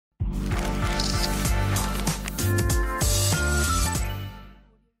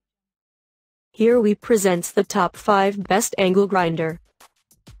Here we presents the top 5 best angle grinder.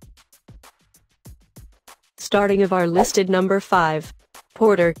 Starting of our listed number 5.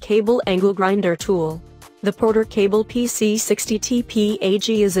 Porter Cable Angle Grinder Tool. The Porter Cable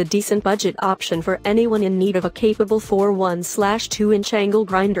PC60TPAG is a decent budget option for anyone in need of a capable 4/1/2-inch angle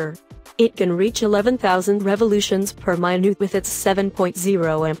grinder. It can reach 11,000 revolutions per minute with its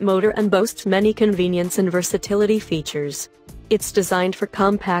 7.0 amp motor and boasts many convenience and versatility features. It's designed for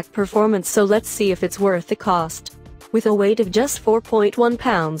compact performance, so let's see if it's worth the cost. With a weight of just 4.1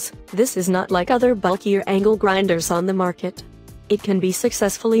 pounds, this is not like other bulkier angle grinders on the market. It can be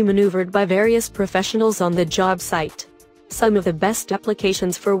successfully maneuvered by various professionals on the job site. Some of the best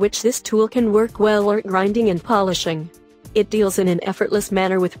applications for which this tool can work well are grinding and polishing. It deals in an effortless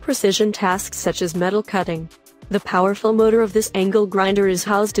manner with precision tasks such as metal cutting. The powerful motor of this angle grinder is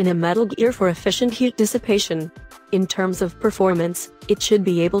housed in a metal gear for efficient heat dissipation. In terms of performance, it should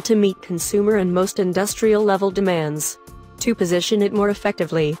be able to meet consumer and most industrial level demands. To position it more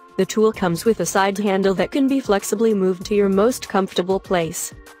effectively, the tool comes with a side handle that can be flexibly moved to your most comfortable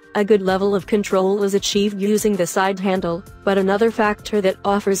place. A good level of control is achieved using the side handle, but another factor that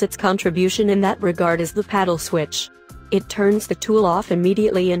offers its contribution in that regard is the paddle switch. It turns the tool off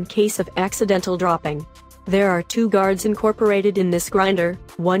immediately in case of accidental dropping. There are 2 guards incorporated in this grinder,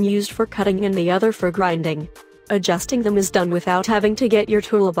 one used for cutting and the other for grinding. Adjusting them is done without having to get your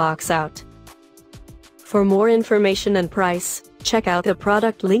toolbox out. For more information and price, check out the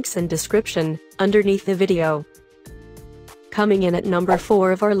product links and description underneath the video. Coming in at number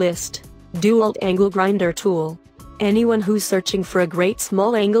 4 of our list, DEWALT Angle Grinder Tool. Anyone who's searching for a great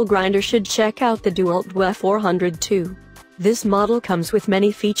small angle grinder should check out the DEWALT DEWALT402. This model comes with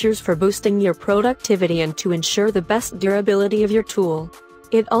many features for boosting your productivity and to ensure the best durability of your tool.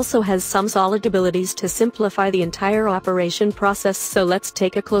 It also has some solid abilities to simplify the entire operation process, so let's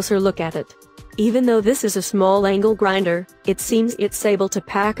take a closer look at it. Even though this is a small angle grinder, it seems it's able to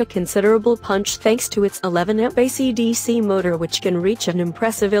pack a considerable punch thanks to its 11 amp AC/DC motor, which can reach an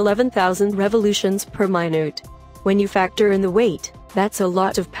impressive 11,000 revolutions per minute. When you factor in the weight, that's a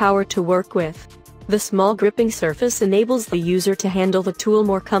lot of power to work with. The small gripping surface enables the user to handle the tool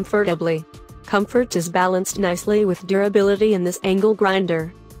more comfortably. Comfort is balanced nicely with durability in this angle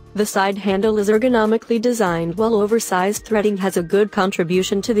grinder. The side handle is ergonomically designed, while oversized threading has a good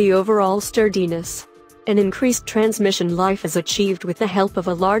contribution to the overall sturdiness. An increased transmission life is achieved with the help of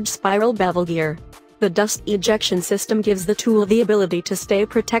a large spiral bevel gear. The dust ejection system gives the tool the ability to stay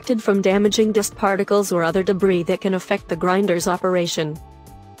protected from damaging dust particles or other debris that can affect the grinder's operation.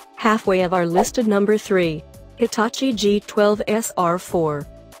 Halfway of our listed number 3. Hitachi G12SR4.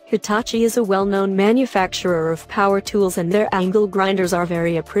 Hitachi is a well-known manufacturer of power tools, and their angle grinders are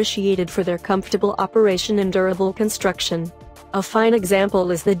very appreciated for their comfortable operation and durable construction. A fine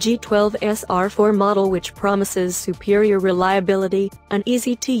example is the G12SR4 model, which promises superior reliability, an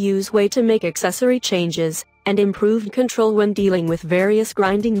easy-to-use way to make accessory changes, and improved control when dealing with various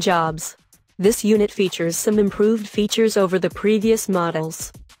grinding jobs. This unit features some improved features over the previous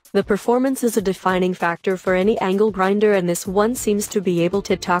models. The performance is a defining factor for any angle grinder, and this one seems to be able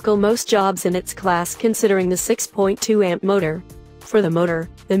to tackle most jobs in its class, considering the 6.2 amp motor. For the motor,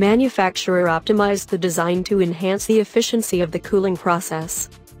 the manufacturer optimized the design to enhance the efficiency of the cooling process.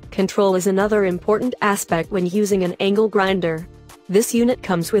 Control is another important aspect when using an angle grinder. This unit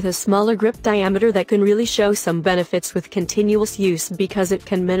comes with a smaller grip diameter that can really show some benefits with continuous use because it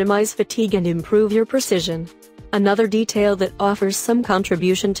can minimize fatigue and improve your precision. Another detail that offers some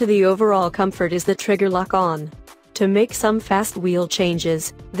contribution to the overall comfort is the trigger lock-on. To make some fast wheel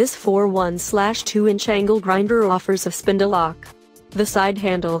changes, this 4/1/2-inch angle grinder offers a spindle lock. The side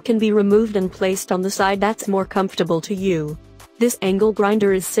handle can be removed and placed on the side that's more comfortable to you. This angle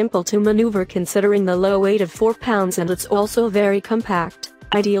grinder is simple to maneuver considering the low weight of 4 pounds, and it's also very compact,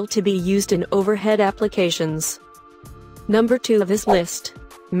 ideal to be used in overhead applications. Number 2 of this list.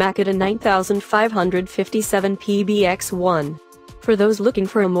 Makita 9557 PBX1. For those looking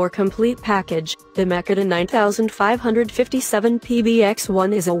for a more complete package, the Makita 9557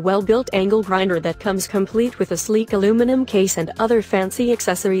 PBX1 is a well-built angle grinder that comes complete with a sleek aluminum case and other fancy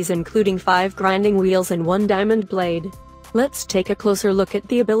accessories, including 5 grinding wheels and 1 diamond blade. Let's take a closer look at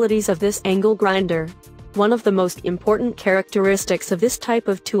the abilities of this angle grinder. One of the most important characteristics of this type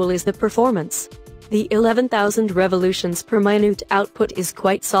of tool is the performance. The 11,000 revolutions per minute output is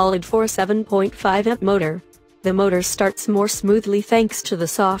quite solid for a 7.5 amp motor. The motor starts more smoothly thanks to the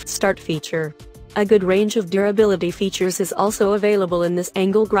soft start feature. A good range of durability features is also available in this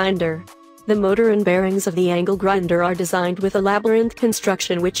angle grinder. The motor and bearings of the angle grinder are designed with a labyrinth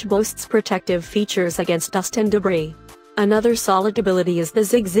construction which boasts protective features against dust and debris. Another solid ability is the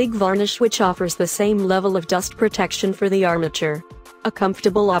zig-zag varnish, which offers the same level of dust protection for the armature. A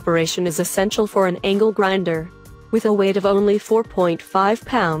comfortable operation is essential for an angle grinder. With a weight of only 4.5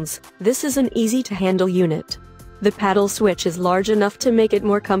 pounds, this is an easy-to-handle unit. The paddle switch is large enough to make it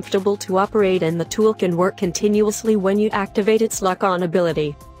more comfortable to operate, and the tool can work continuously when you activate its lock-on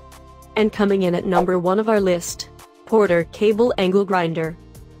ability. And coming in at number 1 of our list, Porter Cable Angle Grinder.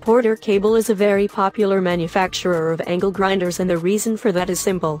 Porter Cable is a very popular manufacturer of angle grinders, and the reason for that is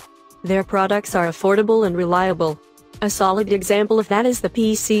simple. Their products are affordable and reliable. A solid example of that is the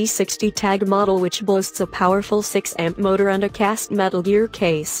PC60 tag model, which boasts a powerful 6-amp motor and a cast metal gear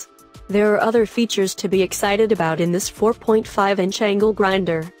case. There are other features to be excited about in this 4.5-inch angle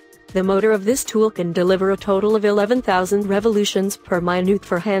grinder. The motor of this tool can deliver a total of 11,000 revolutions per minute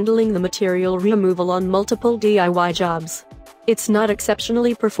for handling the material removal on multiple DIY jobs. It's not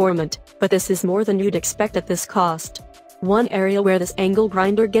exceptionally performant, but this is more than you'd expect at this cost. One area where this angle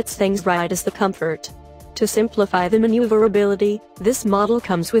grinder gets things right is the comfort. To simplify the maneuverability, this model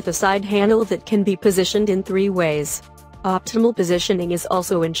comes with a side handle that can be positioned in 3 ways. Optimal positioning is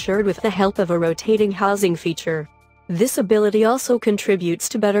also ensured with the help of a rotating housing feature. This ability also contributes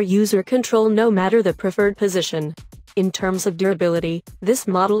to better user control no matter the preferred position. In terms of durability, this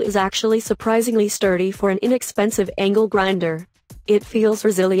model is actually surprisingly sturdy for an inexpensive angle grinder. It feels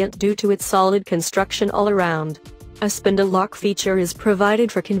resilient due to its solid construction all around. A spindle lock feature is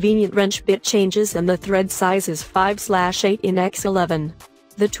provided for convenient wrench bit changes, and the thread size is 5/8 in x11.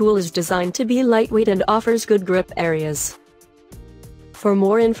 The tool is designed to be lightweight and offers good grip areas. For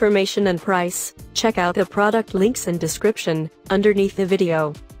more information and price, check out the product links and description underneath the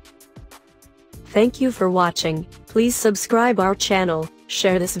video. Thank you for watching. Please subscribe our channel,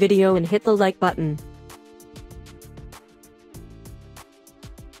 share this video and hit the like button.